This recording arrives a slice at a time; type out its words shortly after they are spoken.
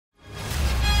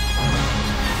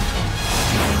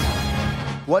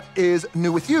What is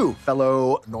new with you,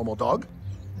 fellow normal dog?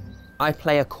 I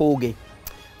play a Corgi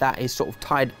that is sort of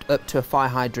tied up to a fire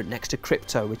hydrant next to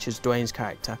Crypto, which is Dwayne's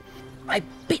character. I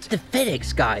bit the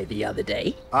FedEx guy the other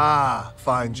day. Ah,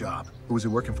 fine job. Who was he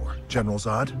working for? General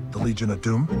Zod? The Legion of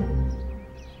Doom?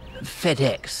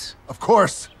 FedEx. Of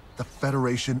course, the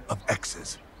Federation of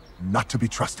X's. Not to be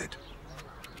trusted.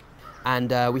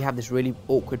 And we have this really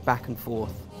awkward back and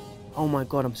forth. Oh my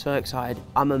God, I'm so excited.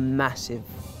 I'm a massive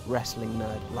wrestling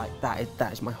nerd. Like,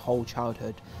 that is my whole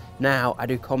childhood. Now I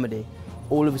do comedy.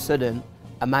 All of a sudden,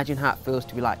 imagine how it feels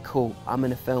to be like, cool, I'm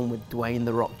in a film with Dwayne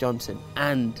 "The Rock" Johnson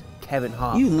and Kevin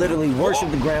Hart. You literally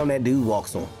worship the ground that dude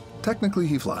walks on. Technically,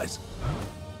 he flies.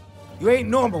 You ain't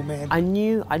normal, man. I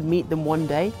knew I'd meet them one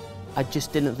day. I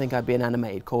just didn't think I'd be an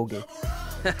animated Corgi.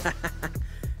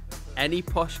 Any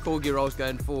posh Corgi roles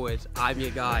going forward, I'm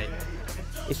your guy.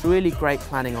 It's really great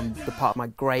planning on the part of my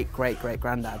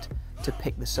great-great-great-granddad to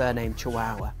pick the surname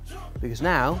Chawawa. Because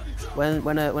now,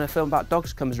 when a film about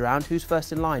dogs comes around, who's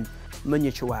first in line?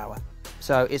 Munya Chawawa.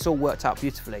 So it's all worked out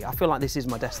beautifully. I feel like this is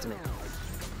my destiny.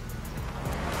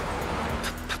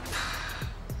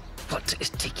 What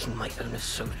is taking my owner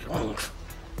so long?